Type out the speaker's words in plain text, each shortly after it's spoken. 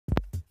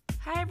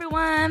Hi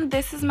everyone,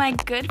 this is my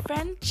good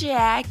friend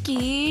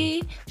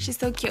Jackie. She's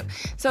so cute.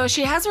 So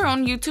she has her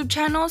own YouTube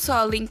channel, so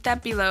I'll link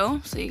that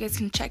below so you guys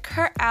can check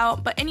her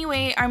out. But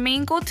anyway, our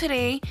main goal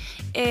today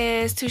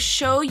is to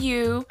show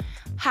you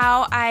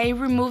how I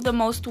remove the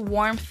most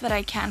warmth that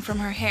I can from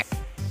her hair.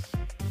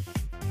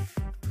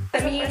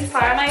 Let me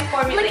start my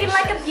formulation. Looking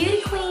like a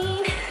beauty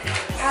queen.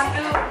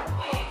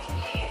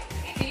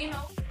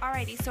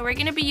 Alrighty, so we're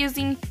gonna be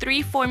using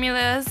 3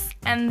 formulas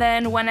and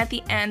then one at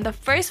the end. The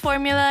first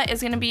formula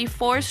is gonna be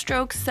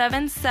 4-stroke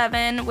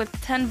 7-7 with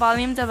 10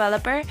 volume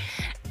developer,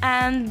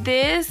 and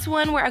this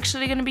one we're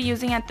actually gonna be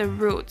using at the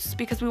roots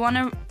because we want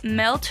to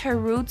melt her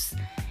roots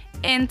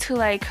into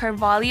like her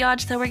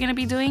balayage that we're gonna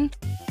be doing.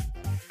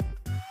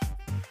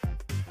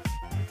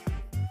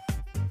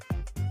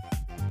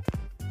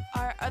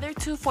 Our other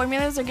 2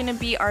 formulas are gonna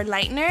be our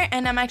lightener,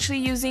 and I'm actually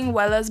using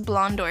Wella's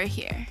Blondor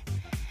here.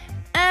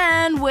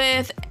 And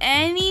with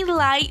any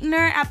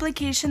lightener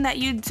application that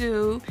you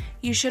do,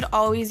 you should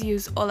always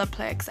use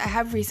Olaplex. I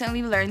have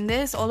recently learned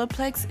this.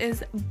 Olaplex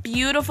is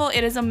beautiful.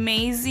 It is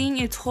amazing.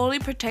 It totally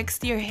protects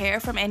your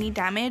hair from any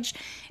damage.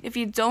 If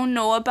you don't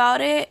know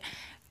about it,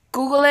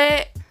 Google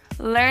it,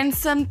 learn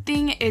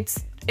something.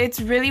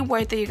 It's really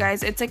worth it, you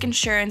guys. It's like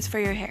insurance for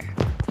your hair.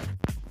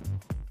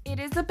 It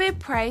is a bit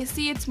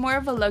pricey. It's more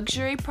of a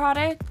luxury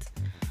product.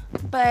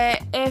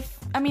 But if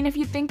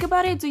you think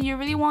about it, do you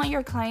really want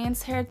your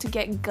client's hair to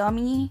get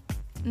gummy?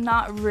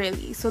 Not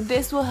really. So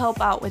this will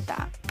help out with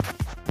that.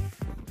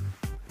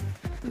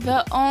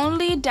 The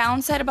only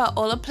downside about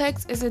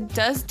Olaplex is it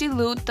does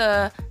dilute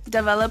the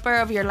developer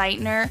of your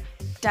lightener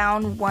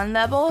down 1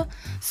 level.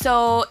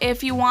 So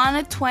if you want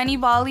a 20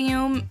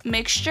 volume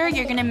mixture,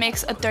 you're gonna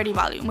mix a 30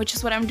 volume, which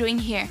is what I'm doing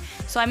here.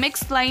 So I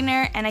mixed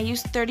lightener and I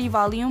used 30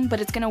 volume, but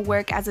it's gonna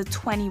work as a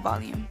 20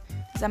 volume.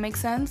 Does that make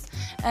sense?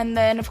 And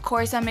then of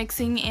course I'm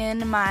mixing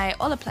in my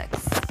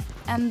Olaplex.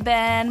 And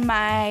then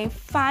my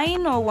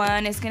final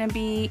one is gonna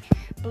be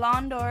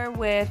Blondor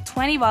with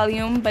 20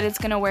 volume, but it's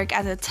gonna work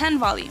as a 10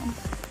 volume.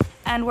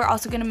 And we're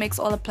also gonna mix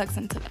Olaplex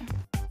into there.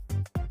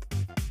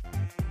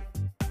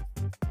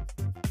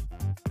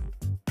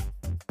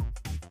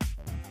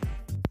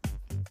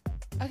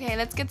 Okay,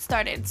 let's get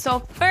started. So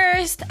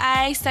first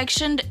I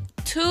sectioned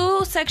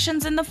 2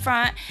 sections in the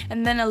front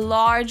and then a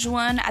large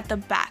one at the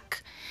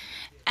back.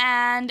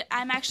 And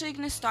I'm actually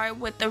going to start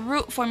with the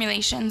root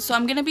formulation. So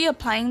I'm going to be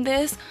applying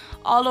this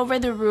all over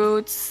the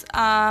roots.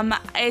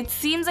 It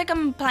seems like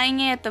I'm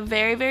applying it at the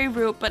very, very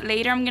root, but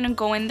later I'm going to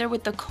go in there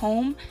with the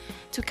comb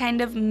to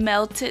kind of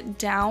melt it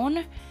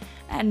down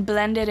and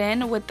blend it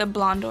in with the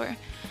Blondor.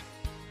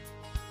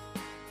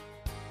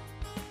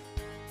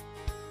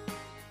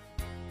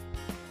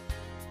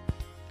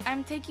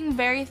 I'm taking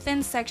very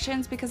thin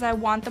sections because I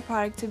want the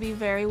product to be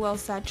very well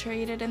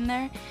saturated in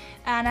there,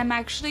 and I'm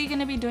actually going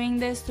to be doing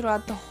this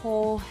throughout the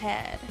whole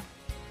head.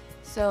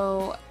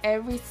 So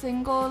every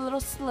single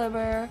little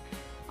sliver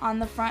on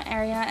the front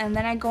area, and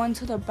then I go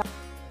into the back.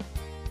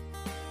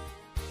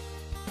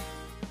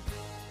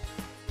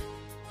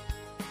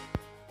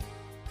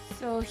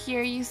 So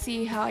here you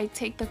see how I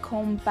take the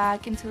comb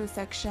back into the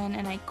section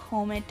and I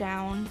comb it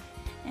down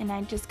and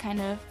I just kind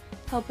of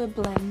help it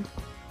blend.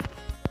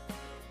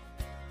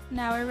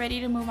 Now we're ready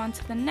to move on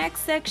to the next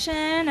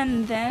section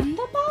and then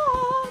the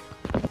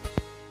back.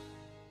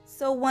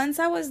 So once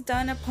I was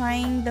done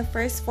applying the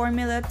first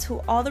formula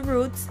to all the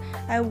roots,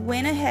 I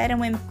went ahead and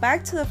went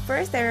back to the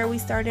first area we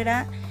started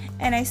at,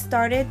 and I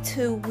started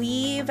to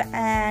weave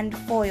and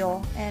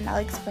foil, and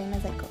I'll explain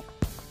as I go.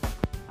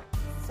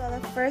 So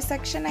the first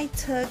section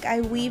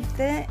I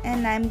weaved it,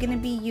 and I'm going to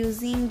be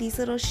using these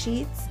little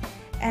sheets,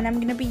 and I'm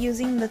going to be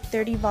using the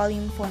 30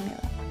 volume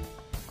formula.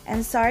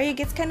 And sorry, it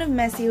gets kind of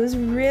messy. It was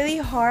really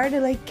hard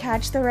to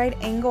catch the right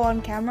angle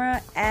on camera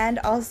and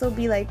also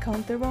be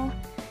comfortable.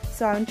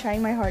 So I'm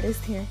trying my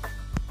hardest here.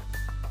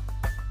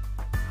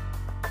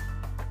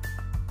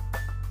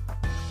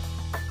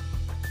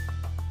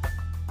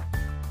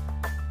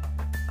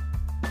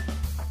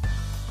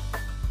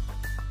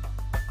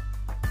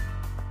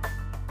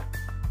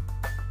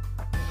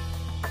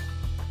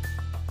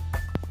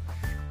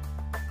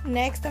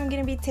 Next, I'm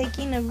going to be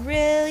taking a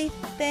really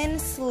thin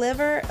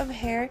sliver of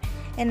hair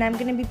and I'm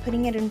going to be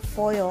putting it in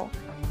foil.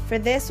 For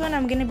this one,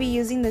 I'm going to be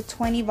using the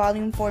 20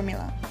 volume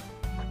formula.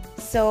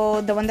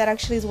 So the one that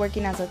actually is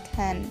working as a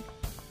 10.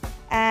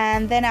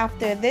 And then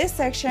after this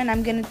section,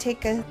 I'm going to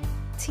take a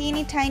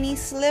teeny tiny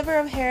sliver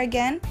of hair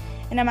again,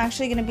 and I'm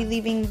actually going to be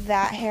leaving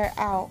that hair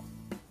out.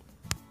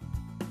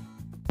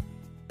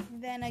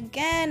 Then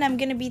again, I'm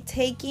going to be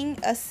taking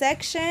a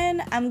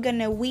section, I'm going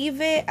to weave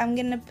it, I'm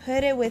going to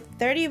put it with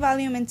 30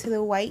 volume into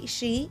the white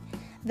sheet.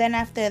 Then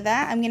after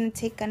that, I'm going to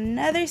take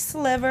another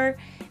sliver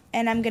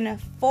and I'm going to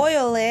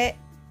foil it,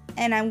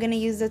 and I'm going to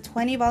use the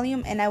 20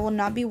 volume, and I will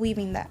not be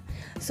weaving that.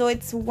 So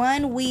it's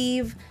one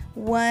weave,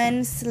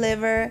 one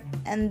sliver,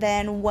 and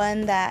then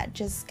one that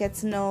just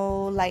gets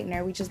no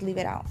lightener. We just leave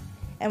it out.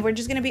 And we're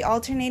just going to be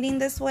alternating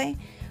this way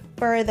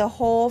for the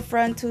whole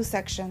front 2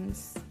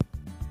 sections.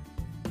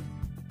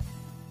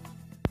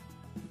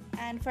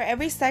 And for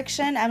every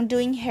section, I'm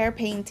doing hair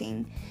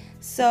painting.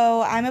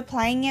 So I'm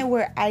applying it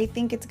where I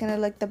think it's gonna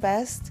look the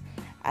best.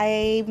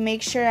 I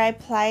make sure I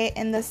apply it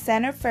in the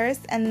center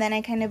first, and then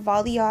I kind of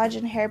balayage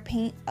and hair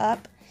paint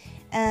up,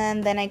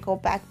 and then I go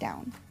back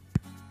down.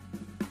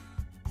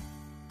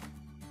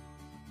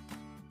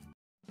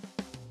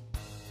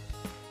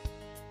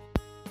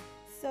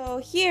 So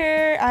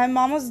here I'm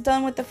almost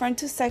done with the front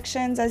two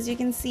sections. As you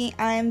can see,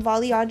 I'm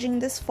balayaging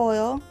this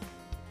foil,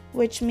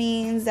 which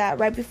means that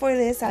right before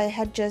this I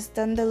had just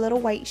done the little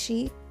white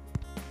sheet.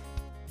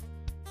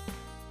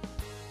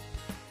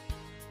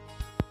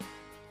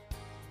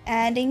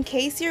 And in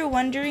case you're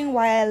wondering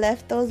why I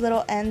left those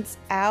little ends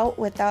out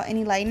without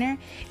any liner,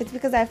 it's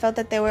because I felt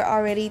that they were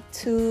already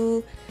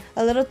a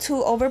little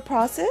too over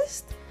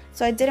processed.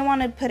 So I didn't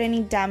want to put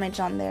any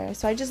damage on there.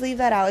 So I just leave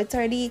that out. It's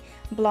already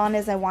blonde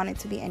as I want it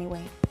to be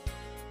anyway.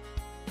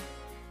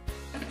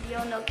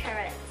 Yo no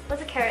carrot.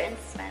 What's a carrot in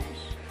Spanish?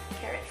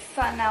 Carrot.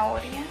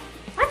 Zanahoria.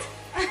 What?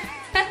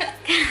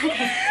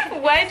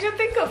 Why'd you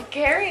think of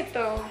carrot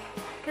though?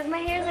 Because my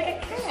hair is like a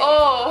carrot.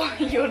 Oh,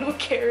 yo no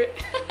carrot.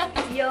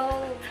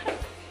 Yo.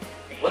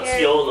 What's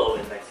YOLO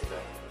in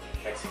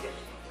Mexican?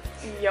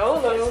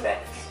 YOLO?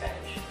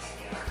 Spanish.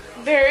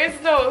 There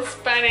is no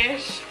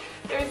Spanish.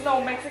 There is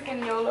no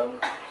Mexican YOLO.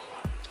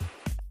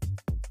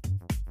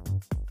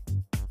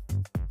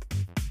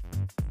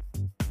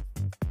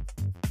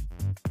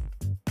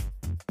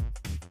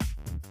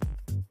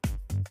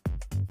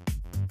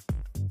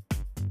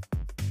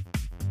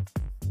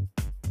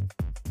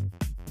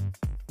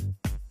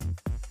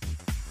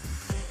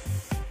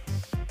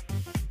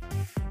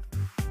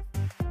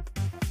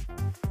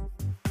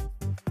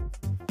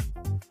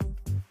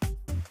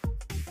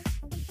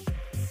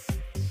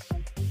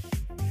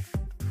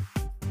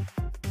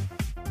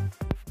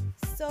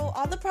 So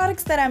all the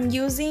products that I'm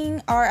using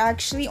are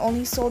actually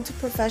only sold to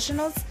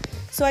professionals.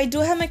 So I do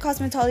have my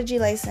cosmetology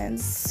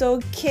license. So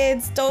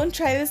kids, don't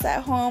try this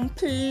at home,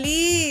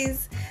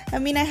 please. I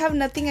mean, I have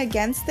nothing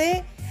against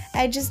it.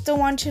 I just don't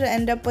want you to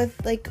end up with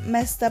like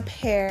messed up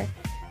hair.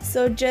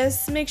 So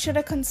just make sure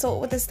to consult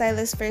with a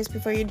stylist first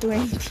before you do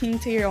anything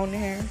to your own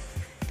hair.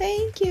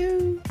 Thank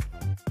you.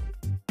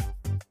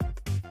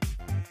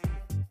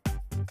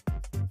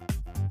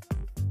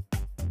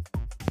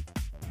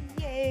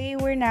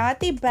 We're now at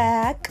the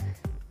back,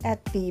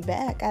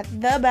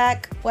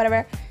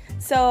 whatever.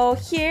 So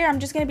here I'm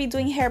just gonna be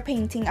doing hair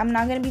painting. I'm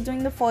not gonna be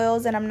doing the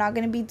foils, and I'm not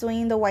gonna be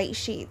doing the white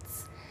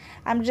sheets.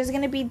 I'm just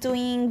gonna be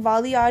doing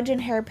balayage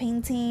and hair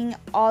painting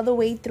all the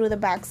way through the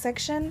back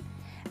section.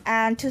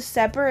 And to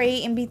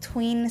separate in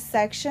between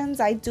sections,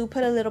 I do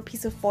put a little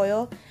piece of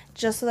foil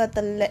just so that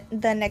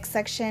the next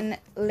section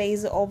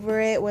lays over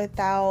it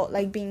without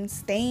like being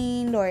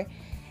stained or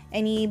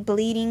any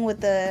bleeding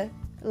with the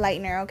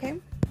lightener, okay?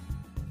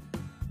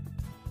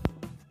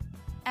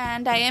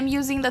 And I am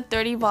using the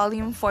 30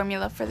 volume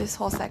formula for this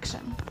whole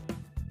section.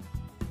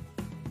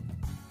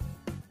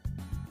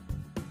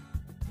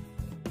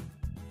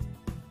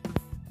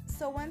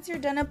 So once you're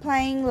done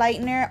applying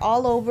lightener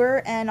all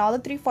over and all the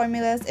three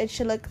formulas, it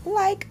should look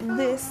like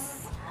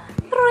this.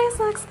 Really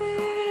sexy.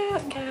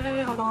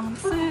 Okay, hold on.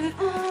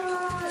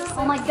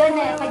 Oh my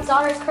goodness, my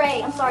daughter's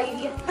cray. I'm sorry,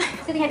 you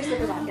good thing I have your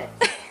slippers on. Good.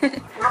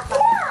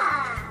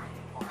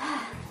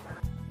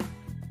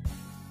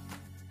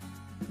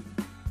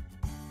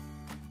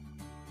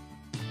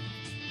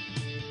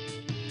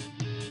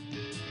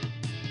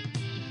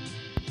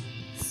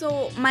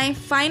 So my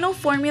final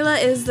formula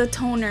is the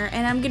toner,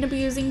 and I'm going to be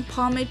using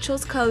Paul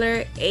Mitchell's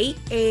color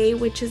 8A,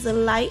 which is a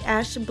light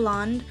ash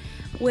blonde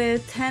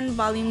with 10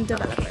 volume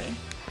developer.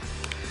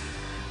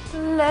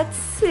 Let's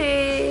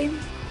see.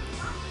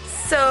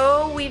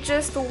 So we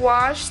just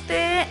washed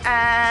it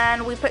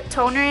and we put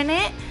toner in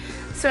it.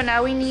 So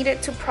now we need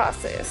it to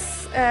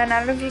process. And I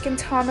don't know if you can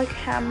tell on the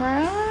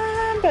camera,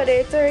 but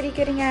it's already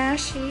getting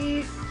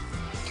ashy.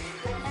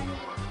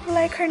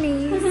 Like her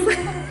knees.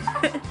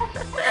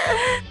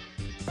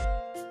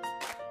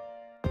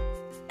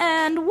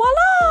 And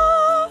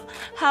voila!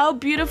 How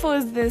beautiful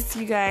is this,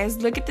 you guys?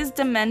 Look at this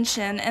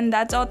dimension, and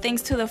that's all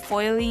thanks to the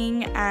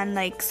foiling and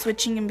like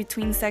switching in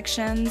between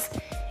sections.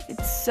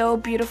 It's so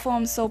beautiful.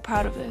 I'm so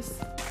proud of this.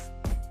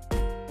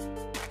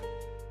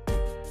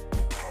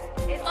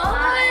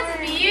 Oh, it's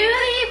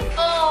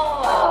beautiful!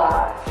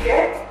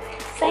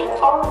 Thank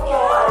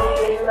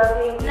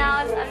you. Now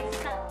I'm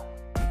just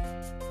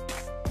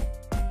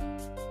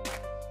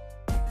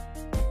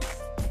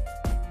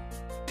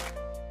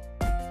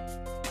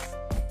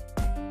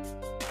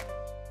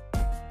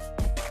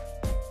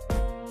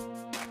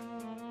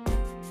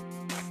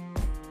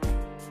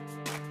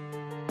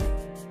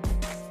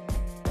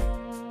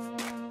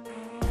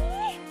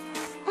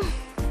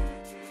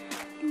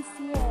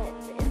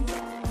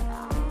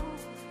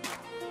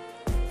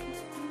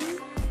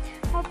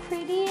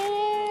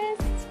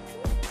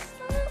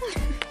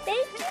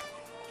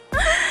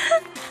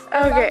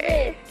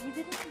Okay.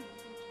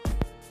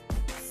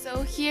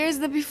 So here's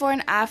the before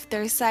and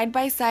after. Side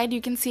by side,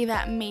 you can see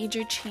that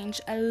major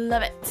change. I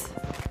love it.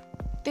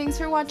 Thanks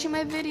for watching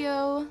my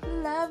video.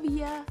 Love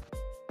ya.